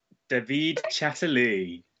David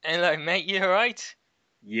Chatterley. Hello, mate. You all right?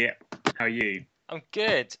 Yep. How are you? I'm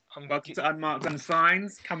good. Welcome to Unmarked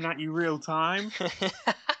Unsigned, coming at you real time.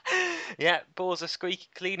 Yeah, balls are squeaky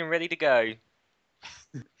clean and ready to go.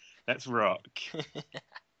 Let's rock.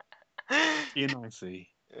 You nicey.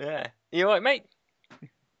 Yeah. You all right, mate?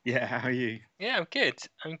 Yeah, how are you? Yeah, I'm good.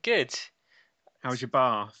 I'm good. How was your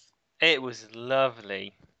bath? It was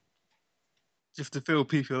lovely. Just to fill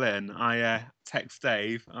people in, I text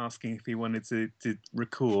Dave asking if he wanted to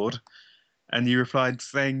record, and you replied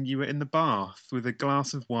saying you were in the bath with a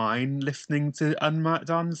glass of wine listening to Unmarked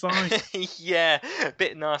Unsigned. Yeah, a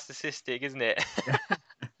bit narcissistic, isn't it?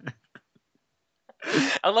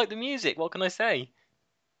 I like the music. What can I say?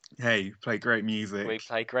 Hey, you play great music. We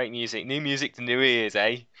play great music. New music to new ears,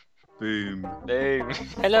 eh? Boom. Boom.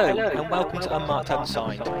 Hello, and welcome to Unmarked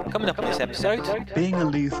Unsigned. Coming up in this episode, Being a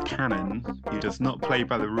loose cannon who does not play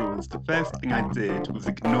by the rules, the first thing I did was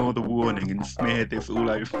ignore the warning and smear this all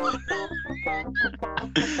over.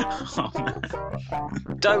 Oh man.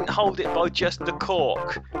 Don't hold it by just the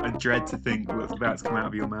cork. I dread to think what's about to come out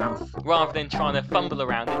of your mouth. Rather than trying to fumble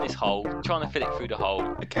around in this hole, trying to fit it through the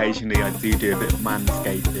hole. Occasionally I do a bit of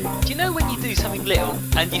manscaping. Do you know when you do something little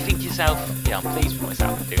and you think to yourself, yeah, I'm pleased with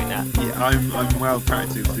myself for doing that? Yeah, I'm well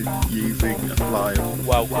practiced in using a plier.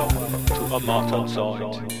 welcome to Unmarked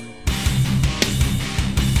Unsigned.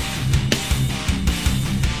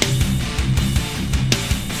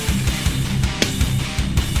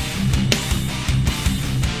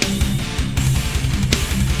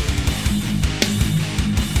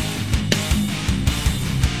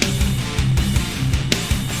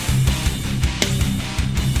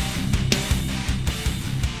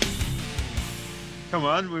 Come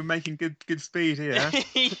on, we're making good speed here.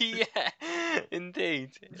 Yeah,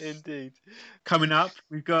 indeed. Coming up,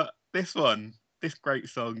 we've got this great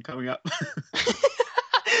song coming up.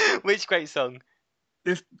 Which great song?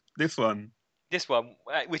 This one. This one,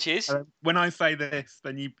 which is? When I say this,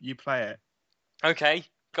 then you play it. Okay,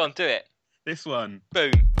 go on, do it. This one.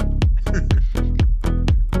 Boom.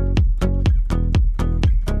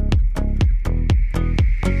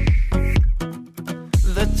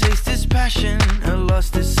 The taste is passion, her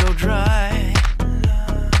lust is so dry.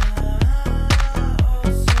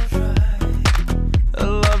 Her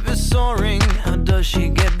love is soaring, how does she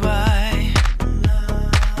get by?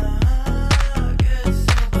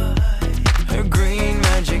 Her green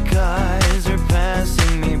magic eyes are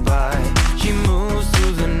passing me by. She moves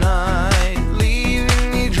through the night,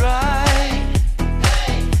 leaving me dry.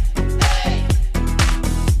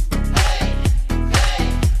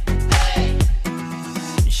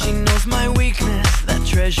 She knows my weakness, that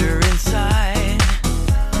treasure inside.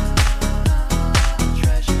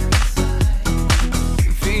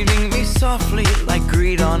 Feeding me softly like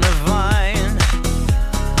greed on a vine.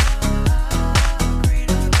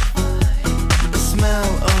 The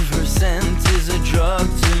smell of her scent is a drug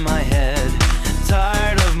to my head.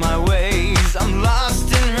 Tired of my ways, I'm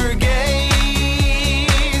lost in her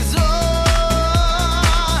gaze. Oh,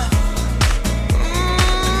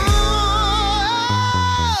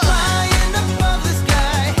 flying above the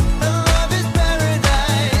sky, her love is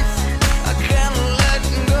paradise. I can't let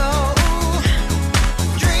go.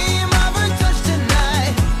 Dream of her touch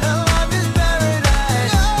tonight. Her love is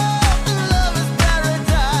paradise. Oh, love is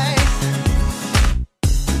paradise.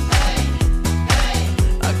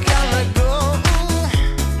 I can't let go.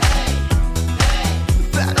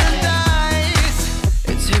 Paradise.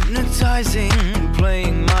 It's hypnotizing,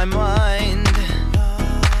 playing my mind.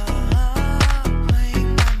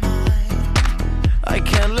 I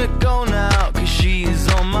can't let go now, 'cause she's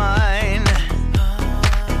all mine.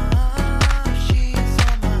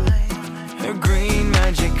 Her green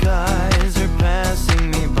magic eyes are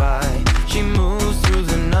passing me by. She moves through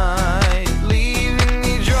the night, leaving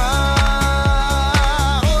me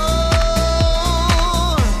dry.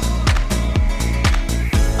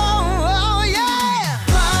 Oh, yeah.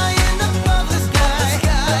 Flying above the sky.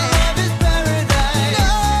 Love is paradise. Oh,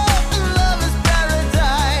 love is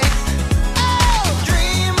paradise. Oh,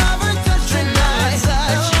 dream of her touch tonight.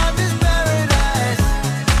 Love is paradise.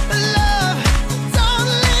 Love, don't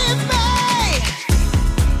leave me.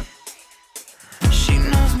 She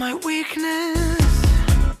knows my weakness.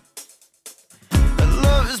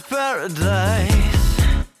 Love is paradise.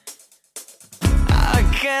 I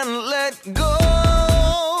can't let go.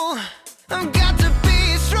 I've got to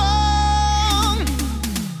be strong.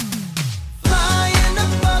 Flying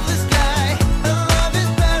above the sky. Love is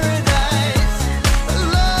paradise.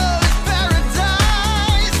 Love is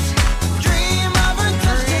paradise. Dream of her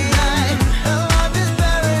touch tonight. Love is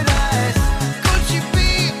paradise. Could she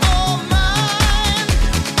be all mine?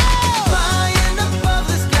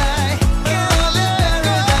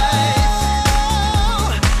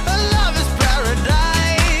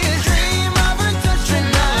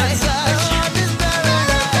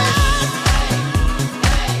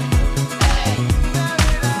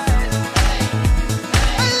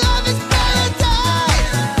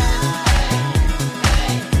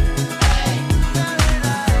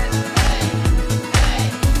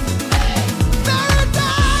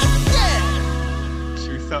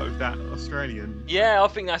 start with that Australian? Yeah, I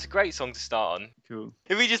think that's a great song to start on. Cool.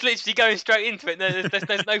 If we just literally going straight into it, no,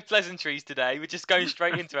 there's no pleasantries today. We're just going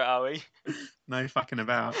straight into it, are we? No fucking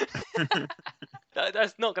about.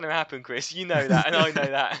 That's not going to happen, Chris. You know that, and I know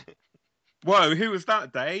that. Whoa, who was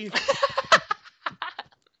that, Dave?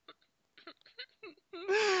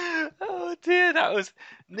 Oh dear, that was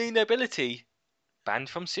New Nobility, band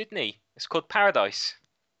from Sydney. It's called Paradise.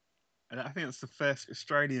 I think that's the first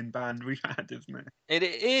Australian band we've had, isn't it? It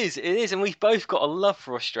is, and we've both got a love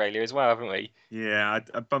for Australia as well, haven't we? Yeah,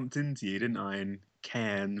 I bumped into you, didn't I, in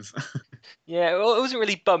Cairns? Yeah, well, it wasn't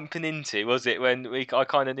really bumping into, was it? When I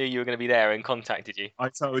kind of knew you were going to be there and contacted you. I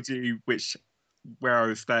told you where I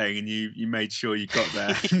was staying, and you made sure you got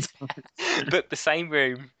there. Booked the same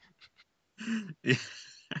room. Yeah.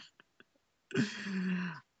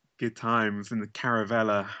 Good times in the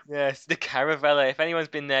Caravella. Yes, the Caravella. If anyone's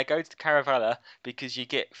been there, go to the Caravella because you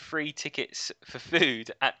get free tickets for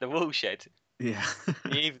food at the Woolshed Yeah.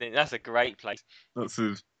 in the evening. That's a great place. Lots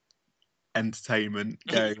of entertainment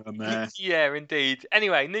going on there. Yeah, indeed.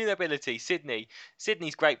 Anyway, New Nobility, Sydney.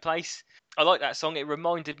 Sydney's a great place. I like that song. It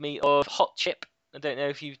reminded me of Hot Chip. I don't know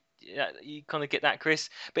if you kind of get that,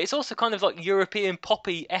 Chris. But it's also kind of like European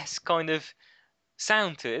poppy-esque kind of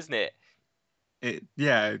sound to it, isn't it?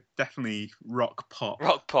 Yeah, definitely rock pop.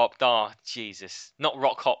 Rock pop. Ah, Jesus. Not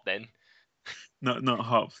rock hop then. Not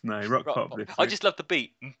hop, no, rock pop. I just love the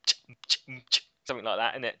beat. Something like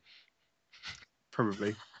that, innit?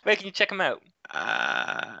 Probably. Where can you check them out?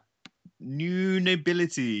 New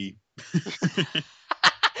Nobility.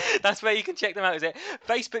 That's where you can check them out, is it?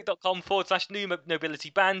 Facebook.com/New Nobility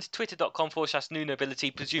Band, Twitter.com/New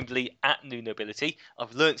Nobility, presumably at New Nobility.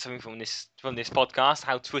 I've learnt something from this podcast,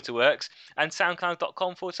 how Twitter works. And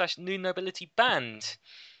SoundCloud.com/New Nobility Band.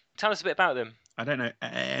 Tell us a bit about them. I don't know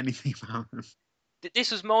anything about them.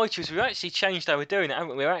 This was my choice. We've actually changed how we're doing it,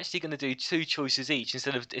 haven't we? We're actually going to do 2 choices each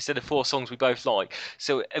instead of 4 songs we both like.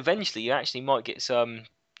 So eventually you actually might get some,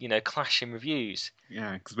 clashing reviews.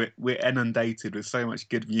 Yeah, because we're inundated with so much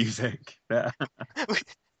good music that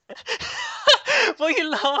Why are you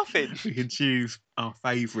laughing? we can choose our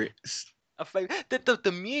favourites.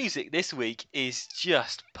 The music this week is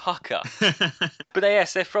just pucker. But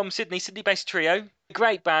yes, they're from Sydney, Sydney-based trio.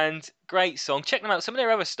 Great band, great song. Check them out. Some of their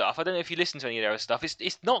other stuff, I don't know if you listen to any of their other stuff.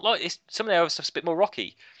 It's not like some of their other stuff's a bit more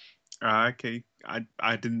rocky. Okay,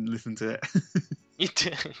 I didn't listen to it. You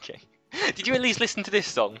did, okay. Did you at least listen to this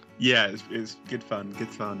song? Yeah, it's good fun. Good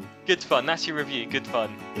fun. Good fun. That's your review. Good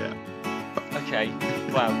fun. Yeah. Okay.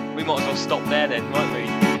 Well, we might as well stop there then, might we?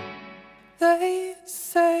 They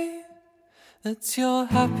say that you're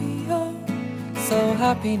happy, you're so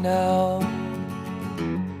happy now.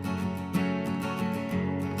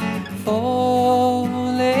 Fall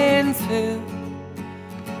into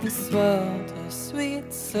this world of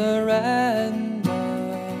sweet surrender.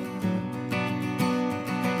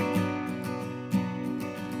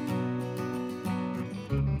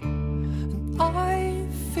 And I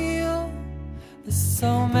feel there's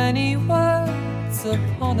so many words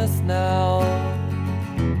upon us now,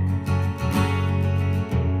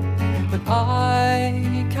 but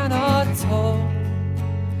I cannot talk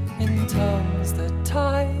in tones that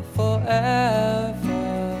tie forever.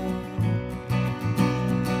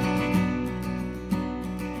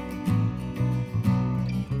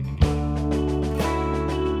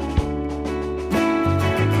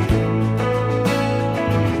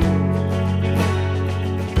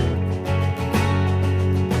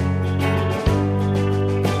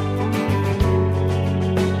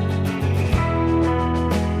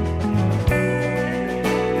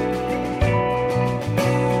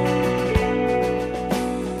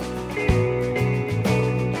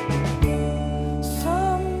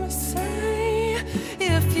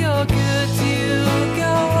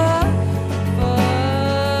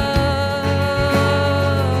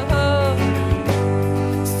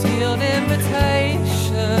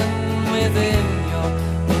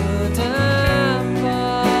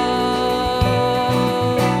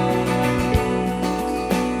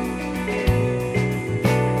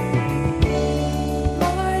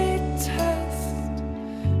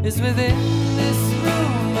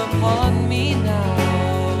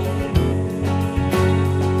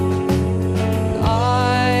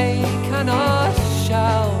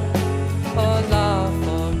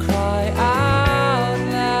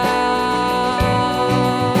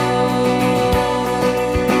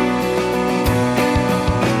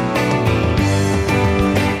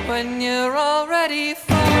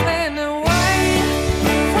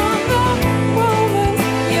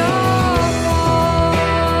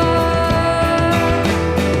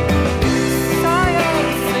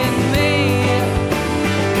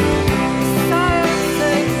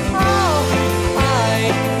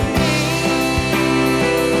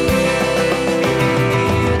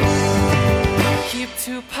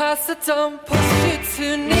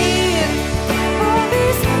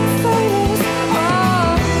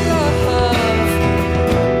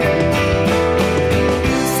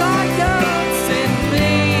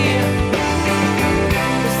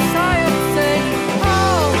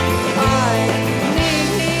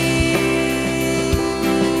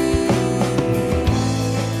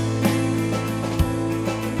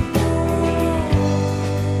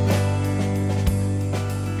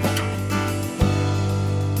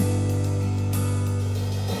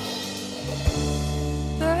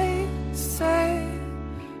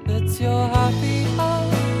 you're happy,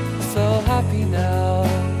 oh, so happy now.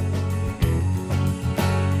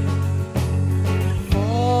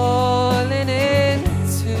 Falling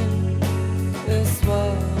into this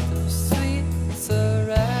world of sweet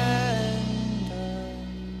surrender.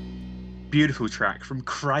 Beautiful track from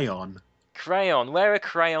Crayon, Crayon. Where are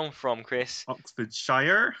Crayon from, Chris?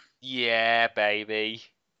 Oxfordshire. Yeah, baby.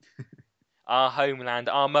 Our homeland,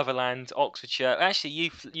 our motherland, Oxfordshire.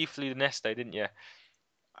 Actually, you flew the nest though, didn't you?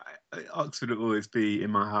 Oxford will always be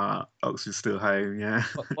in my heart. Oxford's still home, yeah.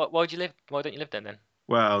 Why do you live? Why don't you live there then?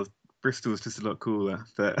 Well, Bristol's just a lot cooler,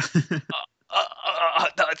 but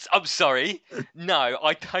I'm sorry. No,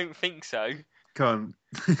 I don't think so. come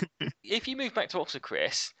If you move back to Oxford,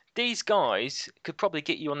 Chris, these guys could probably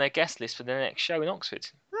get you on their guest list for the next show in Oxford.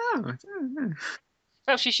 on. I don't know.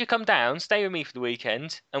 Perhaps you should come down, stay with me for the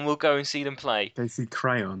weekend, and we'll go and see them play. Go see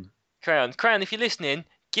Crayon. Crayon, if you're listening,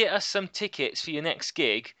 get us some tickets for your next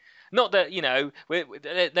gig. Not that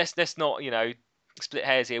let's not split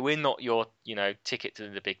hairs here. We're not your ticket to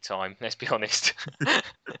the big time. Let's be honest.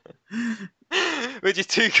 We're just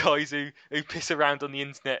two guys who piss around on the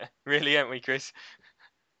internet, really, aren't we, Chris?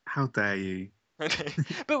 How dare you?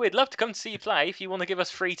 But we'd love to come to see you play if you want to give us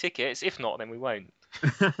free tickets. If not, then we won't.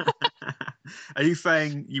 Are you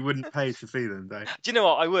saying you wouldn't pay to see them, though? Do you know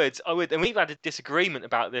what? I would. And we've had a disagreement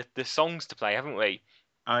about the songs to play, haven't we?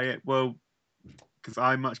 Well, because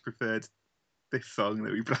I much preferred this song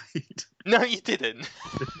that we played. No, you didn't.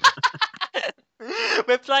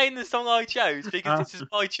 We're playing the song I chose because this is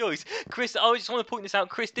my choice. Chris, I just want to point this out.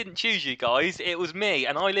 Chris didn't choose you guys. It was me,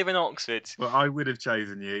 and I live in Oxford. Well, I would have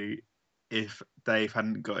chosen you if Dave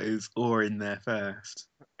hadn't got his oar in there first.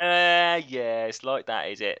 Yeah, it's like that,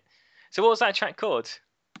 is it? So what was that track called?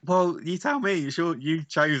 Well, you tell me. Sure, you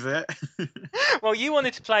chose it. Well, you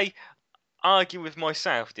wanted to play Argue With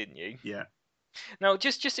Myself, didn't you? Yeah. Now,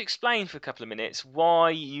 just explain for a couple of minutes why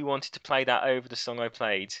you wanted to play that over the song I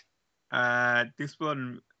played. This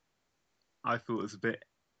one I thought was a bit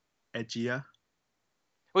edgier.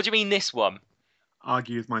 What do you mean this one?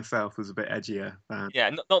 Argue With Myself was a bit edgier than. Yeah,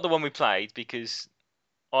 not the one we played because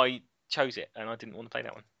I chose it and I didn't want to play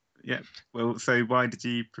that one. Yeah. Well, so why did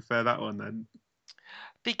you prefer that one then?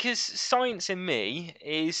 Because Science in Me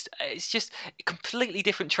it's just a completely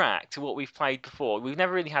different track to what we've played before. We've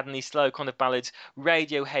never really had any slow kind of ballads,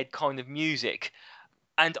 Radiohead kind of music.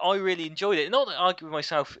 And I really enjoyed it. Not that Argue With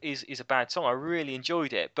Myself is a bad song. I really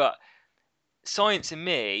enjoyed it. But Science in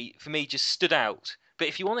Me, for me, just stood out. But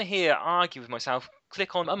if you want to hear Argue With Myself,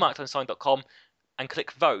 click on unmarkedunsigned.com and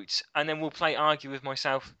click vote. And then we'll play Argue With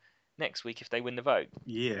Myself next week if they win the vote.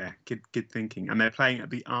 Yeah, good thinking. And they're playing at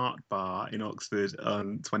the Art Bar in Oxford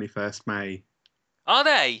on 21st May. Are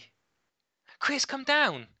they? Chris, come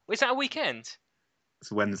down. Is that a weekend?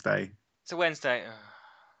 It's Wednesday. It's a Wednesday.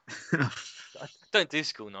 I don't do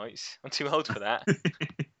school nights. I'm too old for that.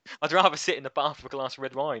 I'd rather sit in the bar with a glass of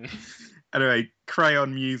red wine. Anyway,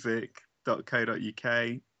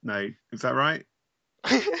 crayonmusic.co.uk. No, is that right?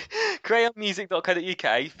 crayonmusic.co.uk,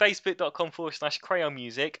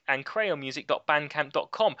 facebook.com/crayonmusic, and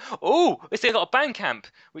crayonmusic.bandcamp.com. Oh, it's got a Bandcamp,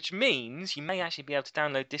 which means you may actually be able to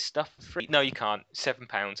download this stuff for free. No, you can't.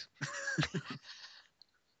 £7.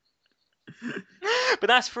 But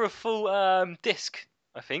that's for a full disc,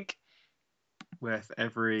 I think. Worth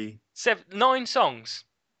every 9 songs.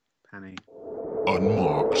 penny.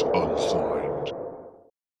 Unmarked, unsigned.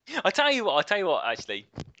 I tell you what, actually.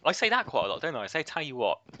 I say that quite a lot, don't I? I say, tell you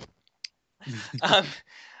what. At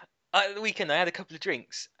the weekend, I had a couple of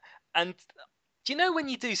drinks. And do you know when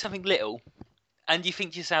you do something little and you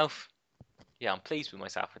think to yourself, yeah, I'm pleased with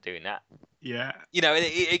myself for doing that? Yeah. You know,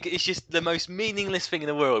 it's just the most meaningless thing in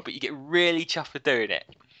the world, but you get really chuffed for doing it.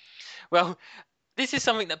 Well, this is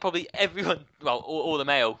something that probably everyone, well, all the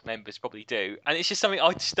male members probably do. And it's just something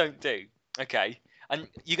I just don't do, okay? And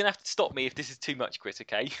you're going to have to stop me if this is too much, Chris,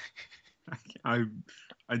 okay? I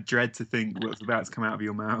dread to think what's about to come out of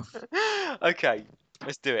your mouth. Okay,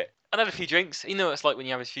 let's do it. I've had a few drinks. You know what it's like when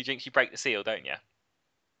you have a few drinks, you break the seal, don't you?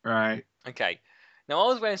 Right. Okay. Now, I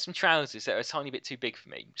was wearing some trousers that are a tiny bit too big for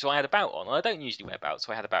me, so I had a bout on. And I don't usually wear bouts,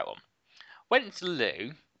 so I had a bout on. Went to the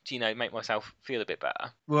loo to, make myself feel a bit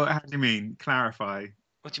better. Well, how do you mean? Clarify.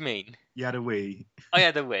 What do you mean? You had a wee. I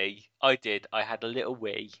had a wee. I did. I had a little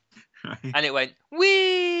wee. Right. And it went,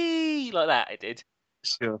 wee! Like that, it did.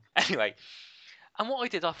 Sure. Anyway, and what I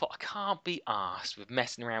did, I thought, I can't be arsed with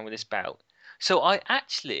messing around with this belt. So I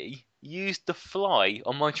actually used the fly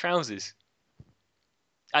on my trousers.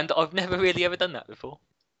 And I've never really ever done that before.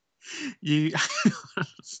 You.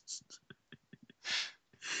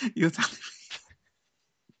 You're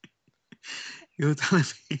telling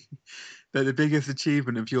me But the biggest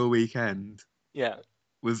achievement of your weekend Yeah.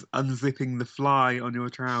 was unzipping the fly on your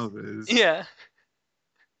trousers, Yeah.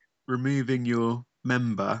 removing your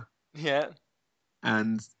member, Yeah.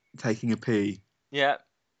 and taking a pee. Yeah.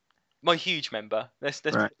 My huge member. Let's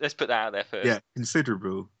Right. let's put that out there first. Yeah,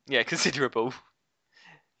 considerable. Yeah, considerable.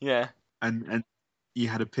 Yeah. And you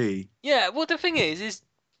had a pee. Yeah, well, the thing is,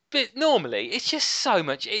 but normally it's just so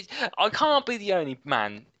much. I can't be the only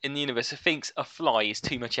man in the universe who thinks a fly is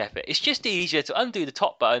too much effort. It's just easier to undo the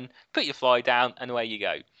top button, put your fly down, and away you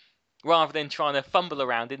go, rather than trying to fumble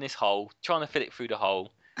around in this hole, trying to fit it through the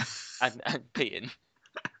hole, and peeing.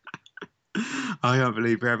 I can't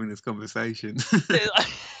believe we're having this conversation.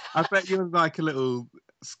 I bet you're like a little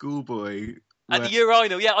schoolboy. At the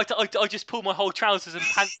urinal, yeah, I just pull my whole trousers and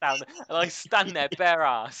pants down, and I stand there bare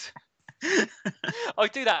ass. I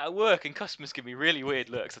do that at work, and customers give me really weird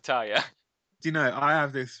looks. I tell you. Do you know, I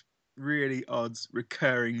have this really odd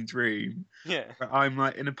recurring dream Yeah. where I'm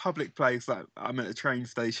like in a public place, like I'm at a train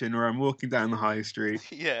station or I'm walking down the high street,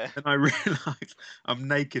 Yeah. and I realise I'm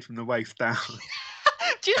naked from the waist down.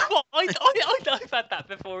 Do you know what? I've had that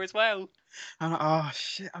before as well. I'm like, oh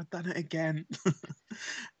shit, I've done it again.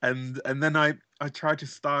 and then I try to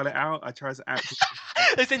style it out. I try to act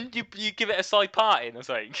As in, you give it a side parting or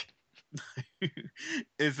something.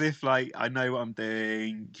 as if like I know what I'm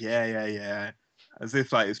doing. Yeah. As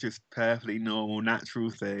if like it's just perfectly normal, natural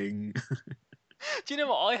thing. Do you know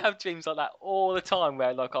what? I have dreams like that all the time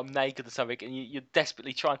where like I'm naked or something and you're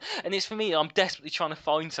desperately trying. And it's for me, I'm desperately trying to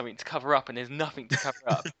find something to cover up and there's nothing to cover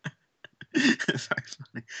up. It's so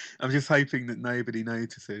funny. I'm just hoping that nobody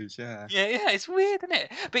notices. Yeah. Yeah, it's weird, isn't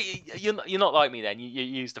it? But you're not like me then. You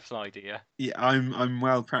use the fly, do you? Yeah, I'm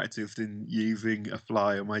well practiced in using a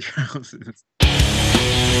fly on my trousers.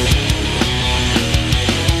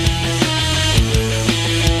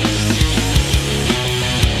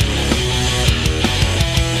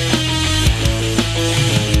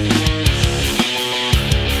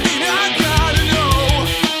 I gotta know,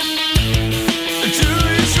 do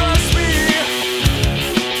you trust me?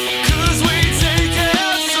 'Cause we take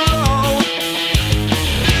it slow,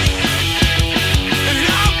 and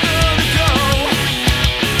I'm gonna go,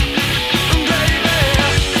 baby.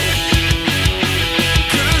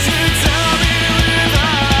 'Cause you tell me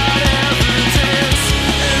without evidence,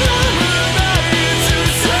 and I'm ready to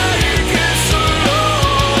take it slow.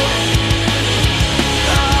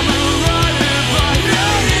 I'm running by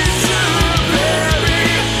nature, baby,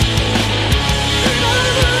 and I'm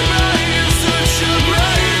reminding such a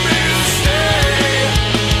great mistake.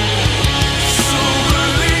 So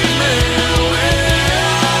believe me when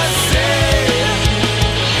I say,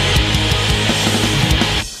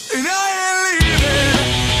 and I ain't leaving,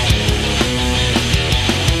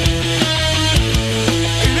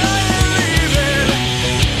 and I ain't leaving.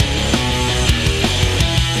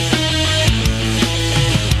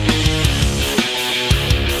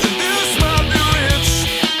 This might be rich,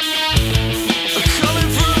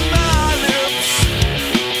 coming from my lips.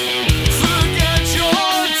 Forget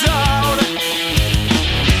your doubt,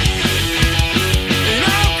 and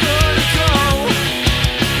I'm gonna go,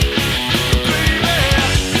 baby.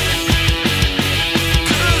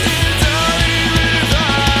 'Cause you tell me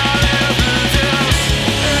without evidence,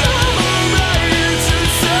 and I'm ready to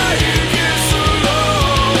take it slow.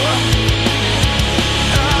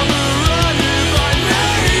 I'm running by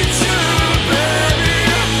nature, baby,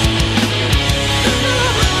 and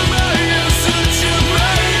I'm reminding such a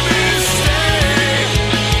great mistake.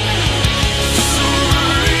 So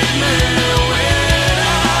believe me when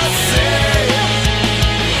I say,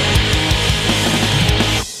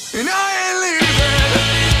 and I ain't leaving.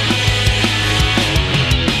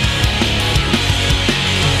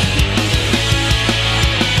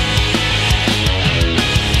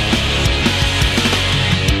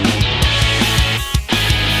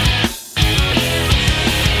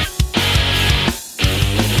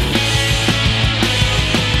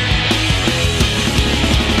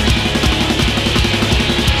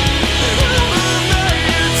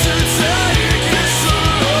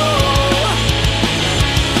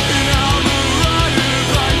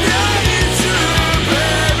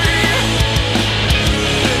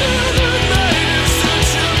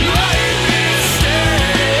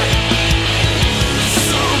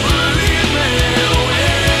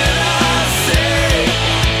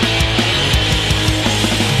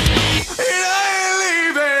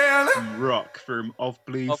 Rock from Of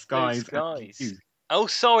Blue Of Blue Skies. and Skies. You. Oh,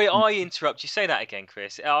 sorry, I interrupt you. Say that again,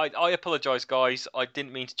 Chris. I apologise, guys. I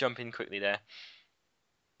didn't mean to jump in quickly there.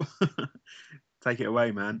 Take it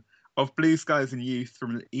away, man. Of Blue Skies and Youth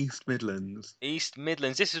from the East Midlands. East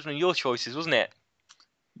Midlands. This is one of your choices, wasn't it?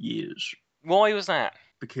 years. Why was that?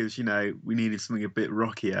 Because, you know, we needed something a bit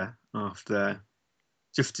rockier after,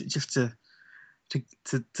 just to you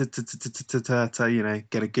know,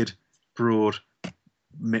 get a good broad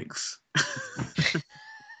mix.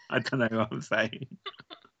 I don't know what I'm saying.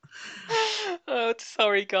 Oh,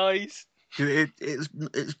 sorry, guys.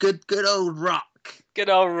 It's good old rock. Good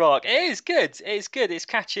old rock. It is good. It's good. It's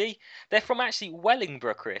catchy. They're from actually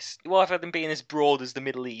Wellingborough, Chris. Rather than being as broad as the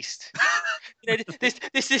Middle East. You know,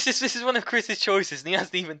 this is one of Chris's choices, and he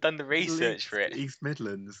hasn't even done the research for it. East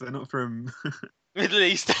Midlands. They're not from. Middle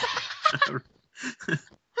East.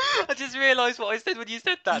 I just realised what I said when you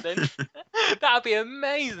said that. Then that'd be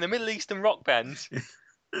amazing. A Middle Eastern rock band.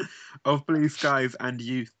 Of Blue Skies and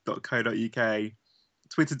Youth.co.uk,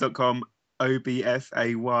 Twitter.com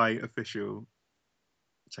OBSAY official.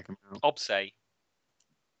 Check them out. Obsay.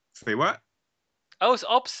 Say what? Oh, it's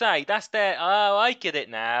Obsay. That's their. Oh, I get it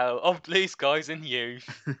now. Of Blue Skies and Youth.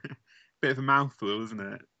 Bit of a mouthful, isn't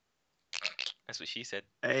it? That's what she said.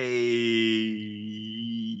 Hey.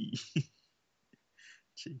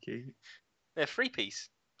 Cheeky. They're three piece.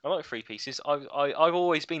 I like three pieces. I've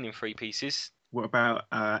always been in three pieces. What about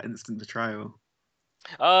Instant Betrayal?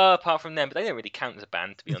 Apart from them, but they don't really count as a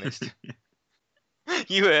band, to be honest.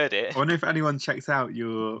 You heard it. I wonder if anyone checks out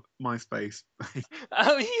your MySpace.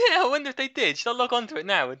 Oh yeah, I wonder if they did. Should I log on to it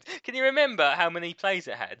now? Can you remember how many plays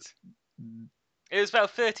it had? It was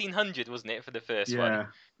about 1,300, wasn't it, for the first one? Yeah,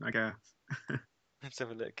 I guess. Let's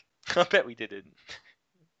have a look. I bet we didn't.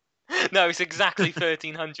 No, it's exactly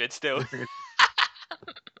 1,300 still.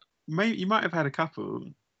 Maybe you might have had a couple.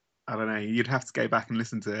 I don't know. You'd have to go back and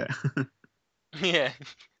listen to it Yeah.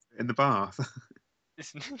 in the bath.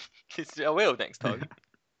 I will next time.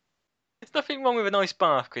 There's nothing wrong with a nice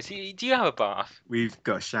bath, Chris. Do you have a bath? We've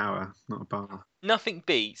got a shower, not a bath. Nothing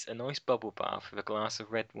beats a nice bubble bath with a glass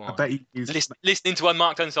of red wine. I bet you use. Listening to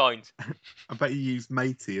Unmarked Unsigned. I bet you use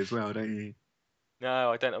matey as well, don't you?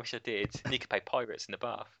 No, I don't. I wish I did. And you could pay pirates in the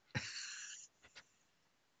bath.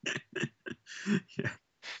 Yeah.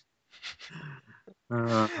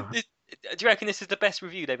 Do you reckon this is the best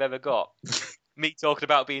review they've ever got? Me talking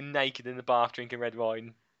about being naked in the bath drinking red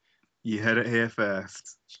wine. You heard it here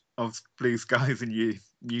first. Of Blue Skies and Youth,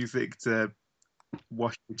 music to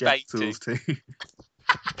wash your Bathe genitals to.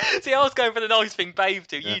 See, I was going for the nice thing, bathe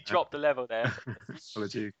to. Yeah. You dropped the level there.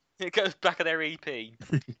 Apologies. It goes back of their EP.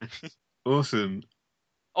 Awesome.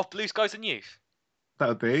 Of Blue Skies and Youth. That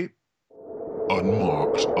would be.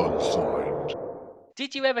 Unmarked Unsigned.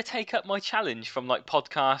 Did you ever take up my challenge from like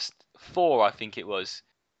podcast 4, I think it was?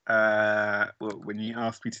 Well, when you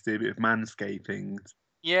asked me to do a bit of manscaping,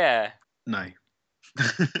 Yeah. no.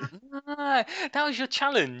 Ah, that was your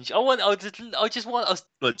challenge. I just want us.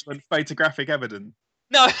 Look, do you want photographic evidence?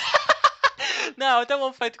 No, no, I don't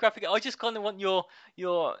want photographic. I just kind of want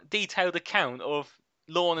your detailed account of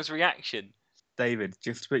Lorna's reaction. David,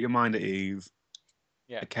 just to put your mind at ease,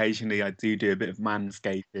 Yeah. occasionally I do a bit of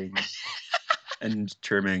manscaping and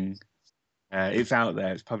trimming. It's out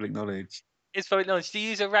there, it's public knowledge. It's very nice. Do you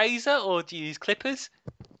use a razor or do you use clippers,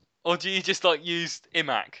 or do you just like use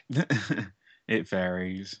iMac? It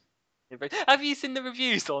varies. Have you seen the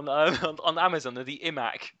reviews on Amazon of the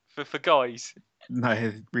iMac for guys?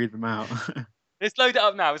 No, read them out. Let's load it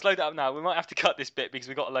up now. We might have to cut this bit because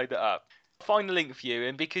we've got to load it up. I'll find the link for you,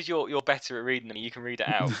 and because you're better at reading them, you can read it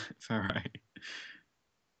out. It's alright.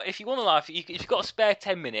 If you want to laugh, if you've got a spare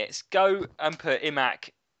 10 minutes, go and put iMac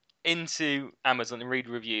into Amazon and read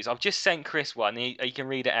reviews. I've just sent Chris one. You can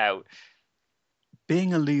read it out.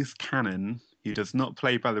 Being a loose cannon who does not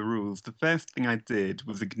play by the rules, the first thing I did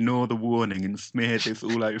was ignore the warning and smear this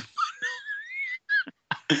all over.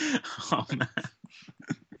 Oh man.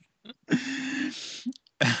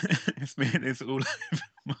 Smear this all over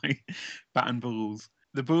my bat and balls.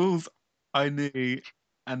 The balls I knew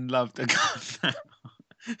and loved are gone now.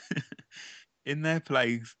 In their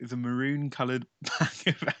place is a maroon-coloured bag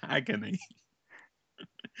of agony,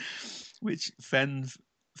 which sends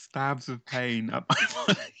stabs of pain up my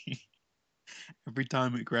body every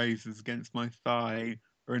time it grazes against my thigh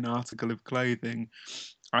or an article of clothing.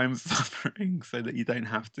 I am suffering so that you don't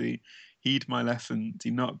have to. Heed my lesson.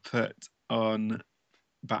 Do not put on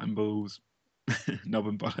bat and balls, knob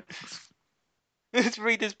and bollocks. Let's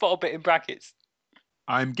read this bottle bit in brackets.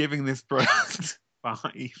 I'm giving this product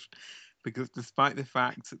 5 because despite the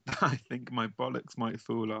fact that I think my bollocks might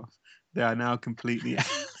fall off, they are now completely...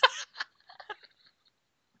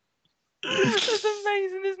 That's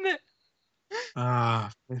amazing, isn't it?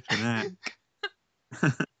 Ah, flipping heck.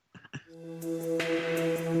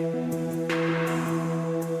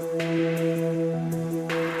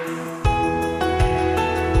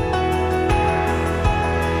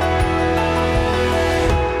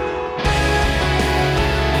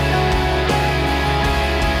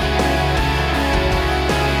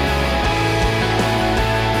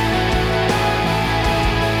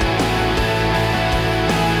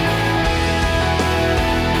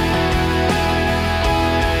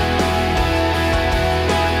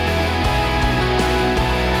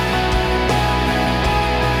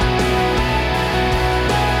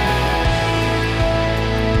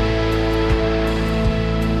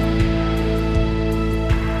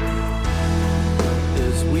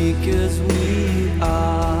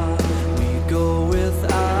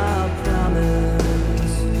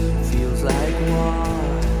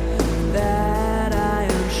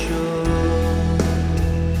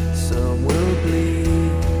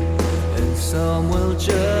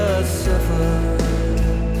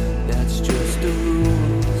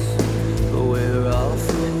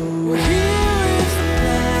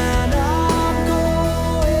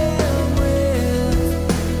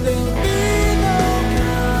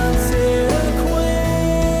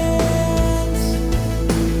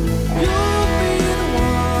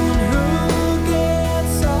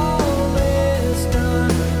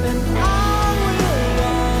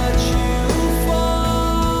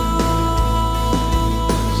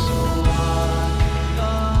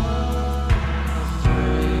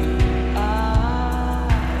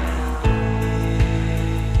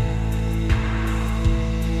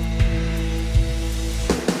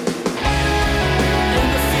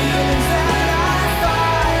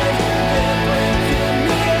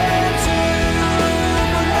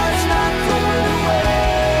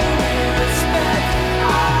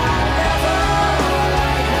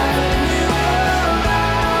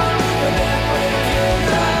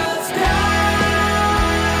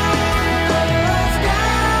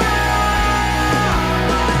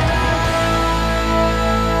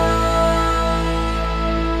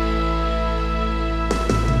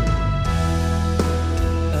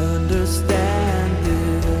 understand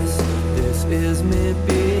this. This is me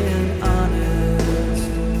being honest.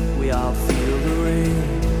 We all feel the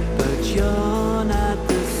rain, but you're not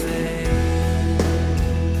the same.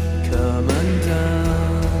 Come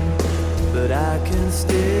undone, but I can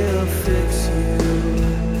still fix you.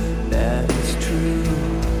 That is true.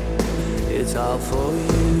 It's all for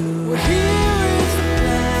you. Well, here is the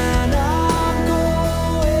plan I'm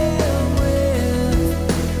going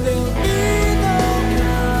with. There'll be no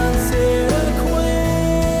consequence.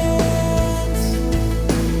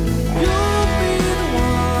 You'll be the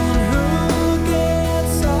one who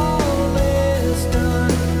gets all this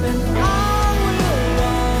done, and I will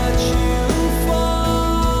watch you fall.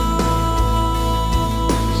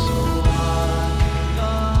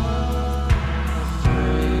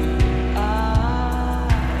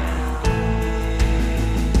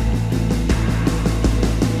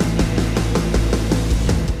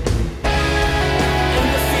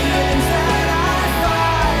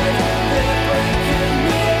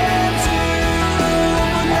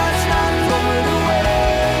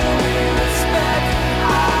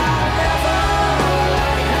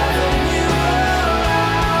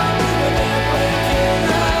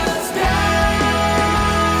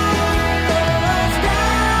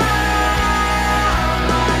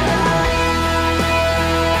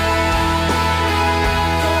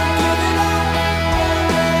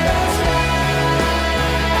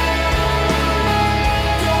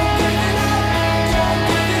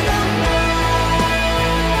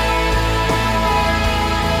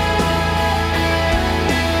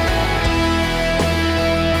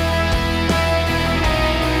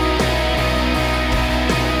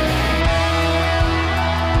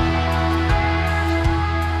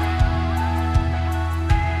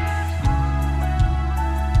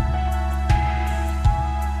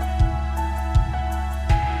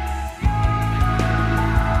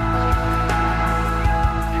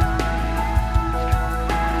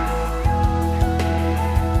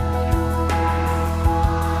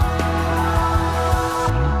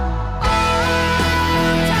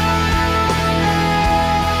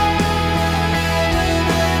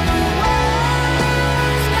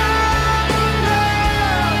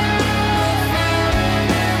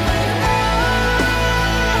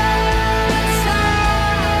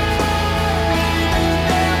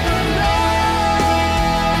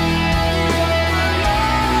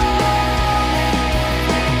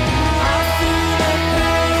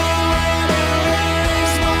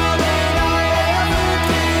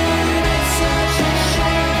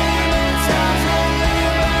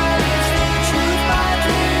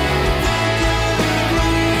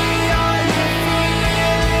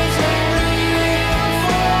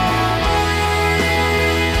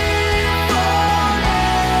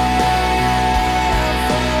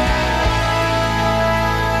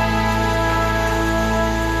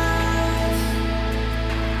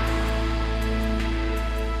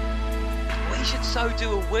 So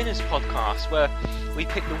do a winners podcast where we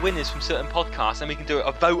pick the winners from certain podcasts and we can do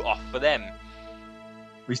a vote off for them.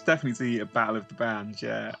 We should definitely do a battle of the bands,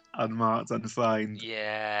 yeah. Unmarked, unsigned.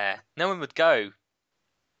 Yeah. No one would go.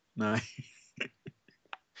 No.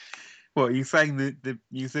 What, are you saying that the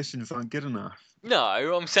musicians aren't good enough?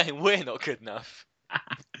 No, I'm saying we're not good enough.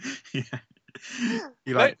 Yeah.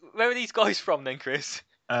 You like Where are these guys from then, Chris?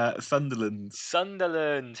 Sunderland.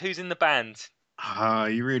 Sunderland. Who's in the band? Ah,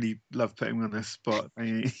 you really love putting me on the spot, don't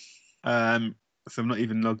you? So I'm not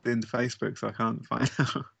even logged into Facebook, so I can't find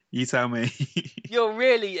out. You tell me.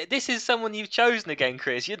 This is someone you've chosen again,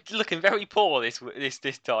 Chris. You're looking very poor this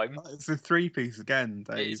time. It's a three-piece again,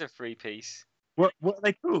 Dave. It is a three-piece. What are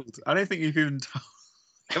they called? I don't think you've even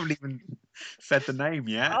haven't even said the name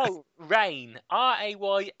yet. Oh, Rain.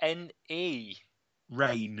 R-A-Y-N-E.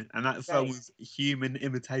 Rain, and that song was Human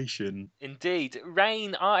Imitation. Indeed.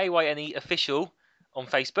 Rain, R-A-Y-N-E, official on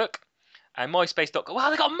Facebook. And MySpace.com. Wow,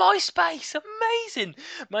 they got MySpace! Amazing!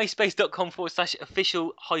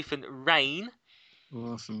 MySpace.com/official-rain.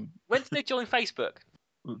 Awesome. When did they join Facebook?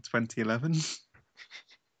 2011.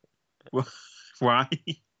 Why?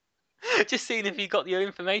 Just seeing if you got your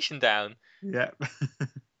information down. Yep.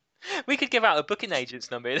 We could give out a booking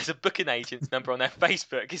agent's number. There's a booking agent's number on their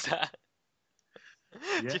Facebook. Is that?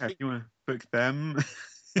 Yeah, if you want to book them.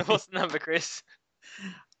 What's the number, Chris?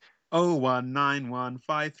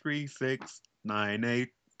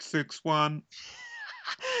 01915369861.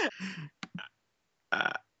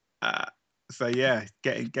 So yeah,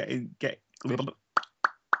 get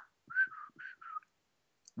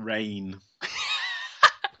Rain.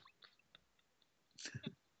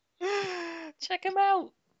 Check him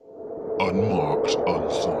out. Unmarked,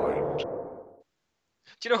 unsigned.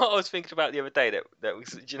 Do you know what I was thinking about the other day? That was.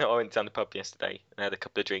 Do you know I went down the pub yesterday and I had a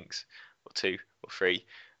couple of drinks, or two, or three.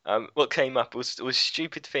 What came up was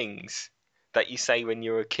stupid things that you say when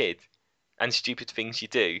you're a kid, and stupid things you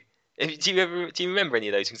do. Do you remember any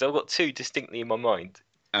of those things? I've got two distinctly in my mind.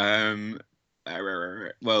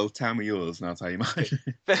 Well, tell me yours and I'll tell you mine.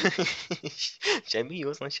 Show me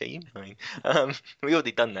yours and I'll show you mine. We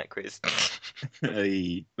already done that, Chris.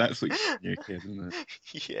 Hey, that's what you're a kid, isn't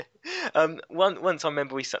Yeah. Once I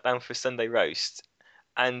remember we sat down for a Sunday roast,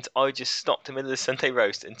 and I just stopped in the middle of the Sunday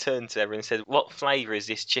roast and turned to everyone and said, "What flavour is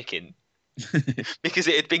this chicken?" it? Because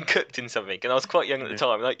it had been cooked in something, and I was quite young at the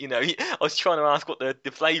time. Like, I was trying to ask what the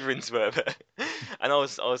flavourings were, and I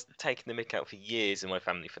was taking the mick out for years in my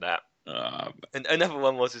family for that. And another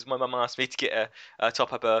one was my mum asked me to get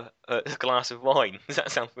top up a glass of wine. Does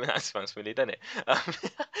that sound familiar? That sounds familiar, doesn't it?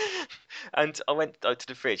 And I went to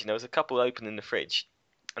the fridge, and there was a couple open in the fridge.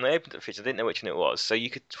 And I opened the fridge. I didn't know which one it was, so you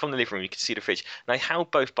could, from the living room, you could see the fridge. And I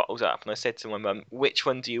held both bottles up, and I said to my mum, "Which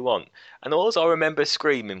one do you want?" And all I remember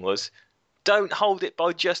screaming was, "Don't hold it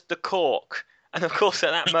by just the cork." And of course,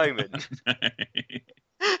 at that moment,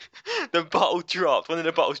 the bottle dropped. One of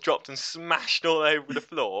the bottles dropped and smashed all over the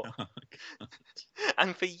floor.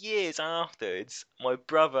 And for years afterwards, my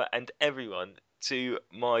brother and everyone, to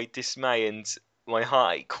my dismay and my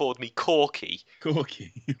heart, called me Corky.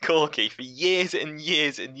 Corky. Corky for years and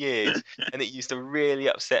years and years, and it used to really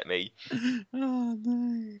upset me. Oh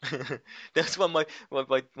no. There was one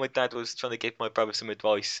my dad was trying to give my brother some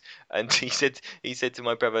advice, and he said to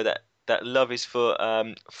my brother that love is for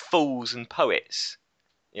fools and poets.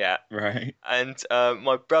 Yeah. Right. And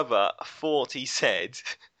my brother thought he said,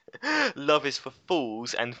 "Love is for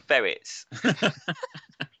fools and ferrets."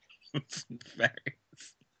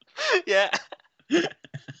 Ferrets. Yeah.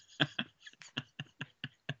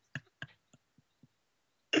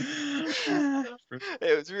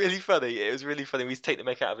 It was really funny. We used to take the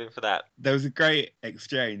mick out of him for that. There was a great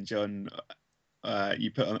exchange on.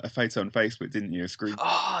 You put a photo on Facebook, didn't you? A screen.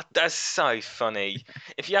 Oh, that's so funny.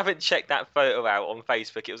 If you haven't checked that photo out on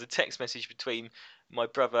Facebook, it was a text message between my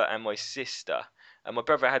brother and my sister. And my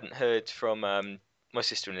brother hadn't heard from my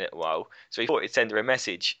sister in a little while, so he thought he'd send her a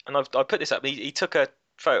message. And I put this up. He took a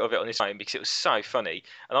photo of it on his phone because it was so funny.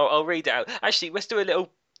 And I'll read it out. Actually, let's do a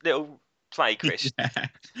little play, Chris. Yeah.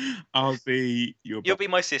 I'll be your. You'll be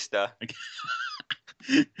my sister.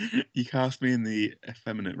 You cast me in the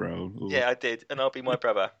effeminate role. Or... Yeah, I did, and I'll be my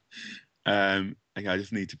brother. Okay, I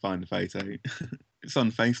just need to find the photo. It's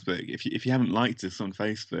on Facebook. If you haven't liked us on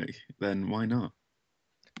Facebook, then why not?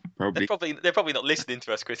 Probably. They're probably not listening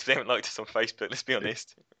to us, Chris. If they haven't liked us on Facebook, let's be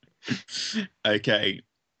honest. Okay.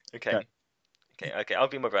 Okay. I'll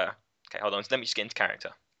be my brother. Okay, hold on. Let me just get into character.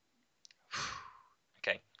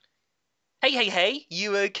 Okay. Hey,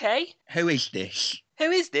 you okay? Who is this? Who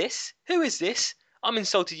is this? I'm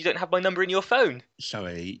insulted you don't have my number in your phone.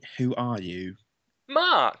 Sorry, who are you?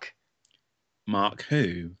 Mark. Mark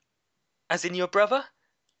who? As in your brother?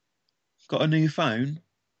 Got a new phone?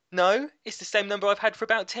 No, it's the same number I've had for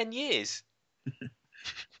about 10 years.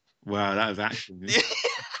 Wow, that was action.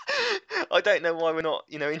 I don't know why we're not,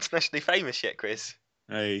 internationally famous yet, Chris.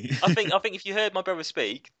 Hey. I think if you heard my brother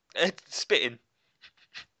speak, spitting.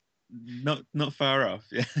 Not far off.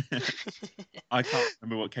 Yeah. I can't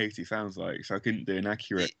remember what Katie sounds like, so I couldn't do an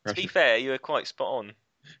accurate To be impression. fair, you were quite spot on.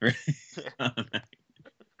 Oh, no.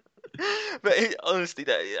 But honestly,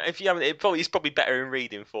 if you haven't, it's probably better in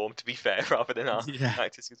reading form, to be fair, rather than our Yeah.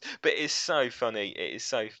 actors. But it's so funny. It is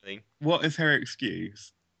so funny. What is her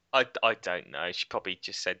excuse? I don't know. She probably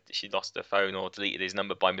just said that she lost her phone or deleted his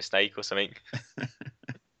number by mistake or something.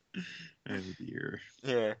 Oh dear.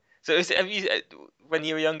 Yeah. So have you, when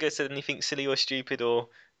you were younger, said anything silly or stupid or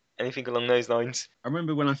anything along those lines? I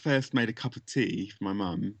remember when I first made a cup of tea for my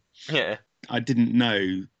mum, Yeah. I didn't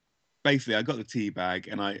know. Basically, I got the tea bag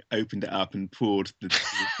and I opened it up and poured the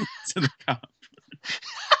tea to the cup.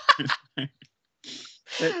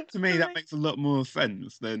 But to me, that makes a lot more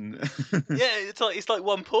sense than. Yeah, it's like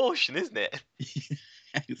one portion, isn't it? Yeah,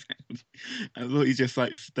 exactly. I thought you just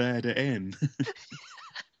like stirred it in.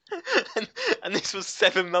 and this was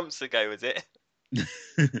 7 months ago, was it?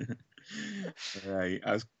 Right,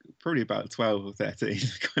 I was probably about 12 or 13.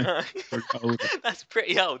 Quite older. That's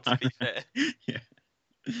pretty old, to be fair. Yeah.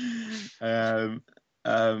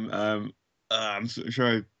 I'm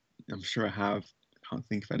sure I have. I can't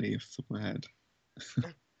think of any off the top of my head.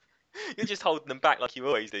 You're just holding them back like you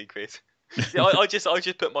always do, Chris. Yeah, I just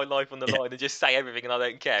put my life on the line and just say everything and I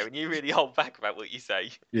don't care, and you really hold back about what you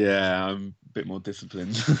say. Yeah, I'm a bit more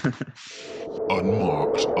disciplined.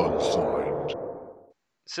 Unmarked, unsigned.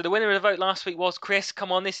 So the winner of the vote last week was Chris. Come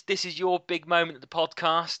on, this is your big moment of the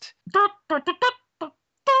podcast.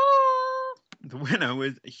 The winner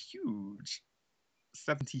was a huge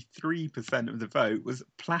 73% of the vote was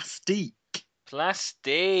Plastique.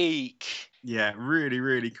 Plastique. Yeah, really,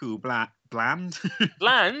 really cool. Bland. Bland?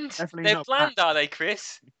 Definitely They're not bland, bland. are they,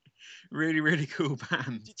 Chris? Really, really cool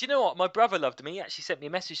band. Do you know what? My brother loved them. He actually sent me a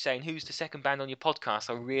message saying, "Who's the second band on your podcast?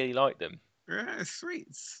 I really like them." Yeah, sweet.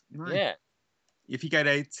 Nice. Yeah. If you go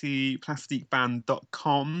to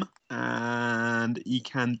plastiqueband.com and you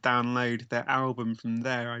can download their album from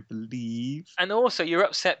there, I believe. And also, you're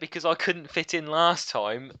upset because I couldn't fit in last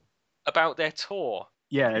time about their tour.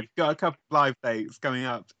 Yeah, they've got a couple of live dates coming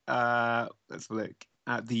up. Let's have a look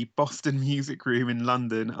at the Boston Music Room in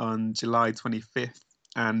London on July 25th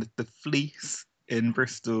and the Fleece in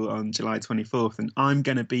Bristol on July 24th. And I'm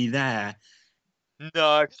going to be there.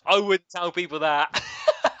 No, I wouldn't tell people that.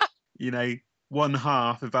 You know, one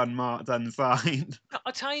half of Unmarked Unsigned.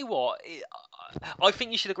 I'll tell you what, I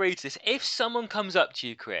think you should agree to this. If someone comes up to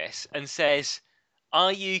you, Chris, and says,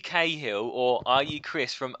 "Are you Cahill or are you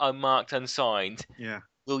Chris from Unmarked Unsigned?" Yeah.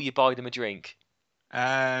 Will you buy them a drink?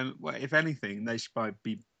 Well, if anything, they should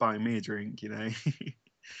be buying me a drink, you know.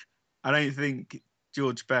 I don't think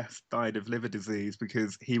George Best died of liver disease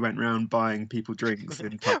because he went round buying people drinks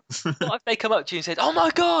in pubs. What if they come up to you and said, "Oh my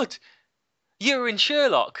God, you're in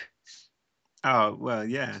Sherlock"? Oh, well,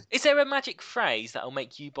 yeah. Is there a magic phrase that'll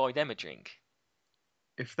make you buy them a drink?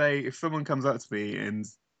 If someone comes up to me and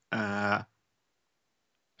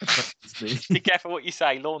approaches me, Be careful what you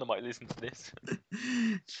say. Lorna might listen to this.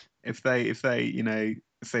 if they you know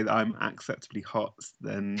say that I'm acceptably hot,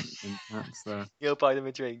 then perhaps You'll buy them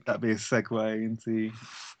a drink. that'd be a segue into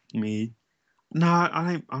me. No,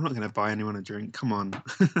 I'm not going to buy anyone a drink. Come on.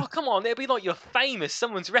 Oh, come on. It'll be like you're famous.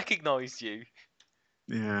 Someone's recognised you.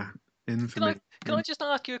 Yeah, Can infamy. I just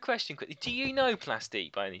ask you a question quickly? Do you know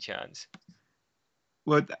Plastique by any chance?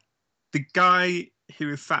 Well, the guy who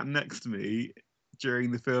was sat next to me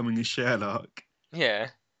during the filming of Sherlock, Yeah.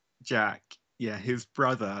 Jack, yeah, his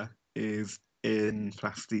brother is in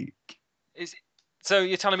Plastique. So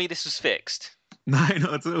you're telling me this was fixed? No,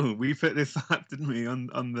 not at all. We put this up, didn't we, on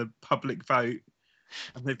the public vote,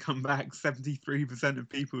 and they've come back. 73% of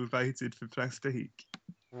people voted for Plastique.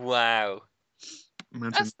 Wow.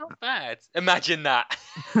 Imagine That's not bad. Imagine that.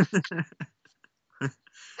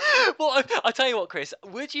 Well, I'll tell you what, Chris.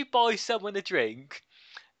 Would you buy someone a drink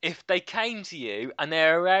if they came to you and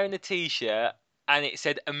they were wearing a T-shirt and it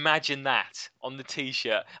said "Imagine that" on the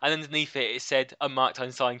T-shirt, and underneath it said "Unmarked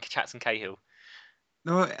Unsigned Chats and Cahill"?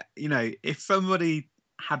 No, you know, if somebody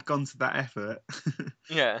had gone to that effort,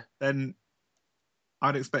 Yeah. then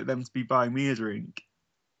I'd expect them to be buying me a drink.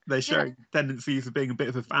 They're showing tendencies of being a bit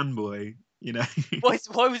of a fanboy, you know.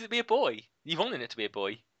 Why would it be a boy? You wanted it to be a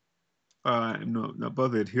boy. I'm not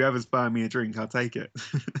bothered. Whoever's buying me a drink, I'll take it.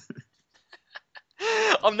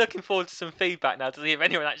 I'm looking forward to some feedback now to see if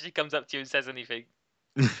anyone actually comes up to you and says anything.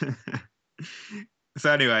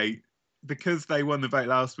 So anyway, because they won the vote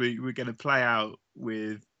last week, we're going to play out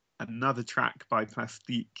with another track by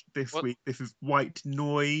Plastique this What? week. This is White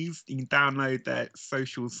Noise. You can download their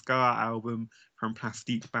Social Scar album from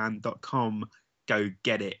plastiqueband.com. Go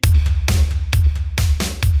get it.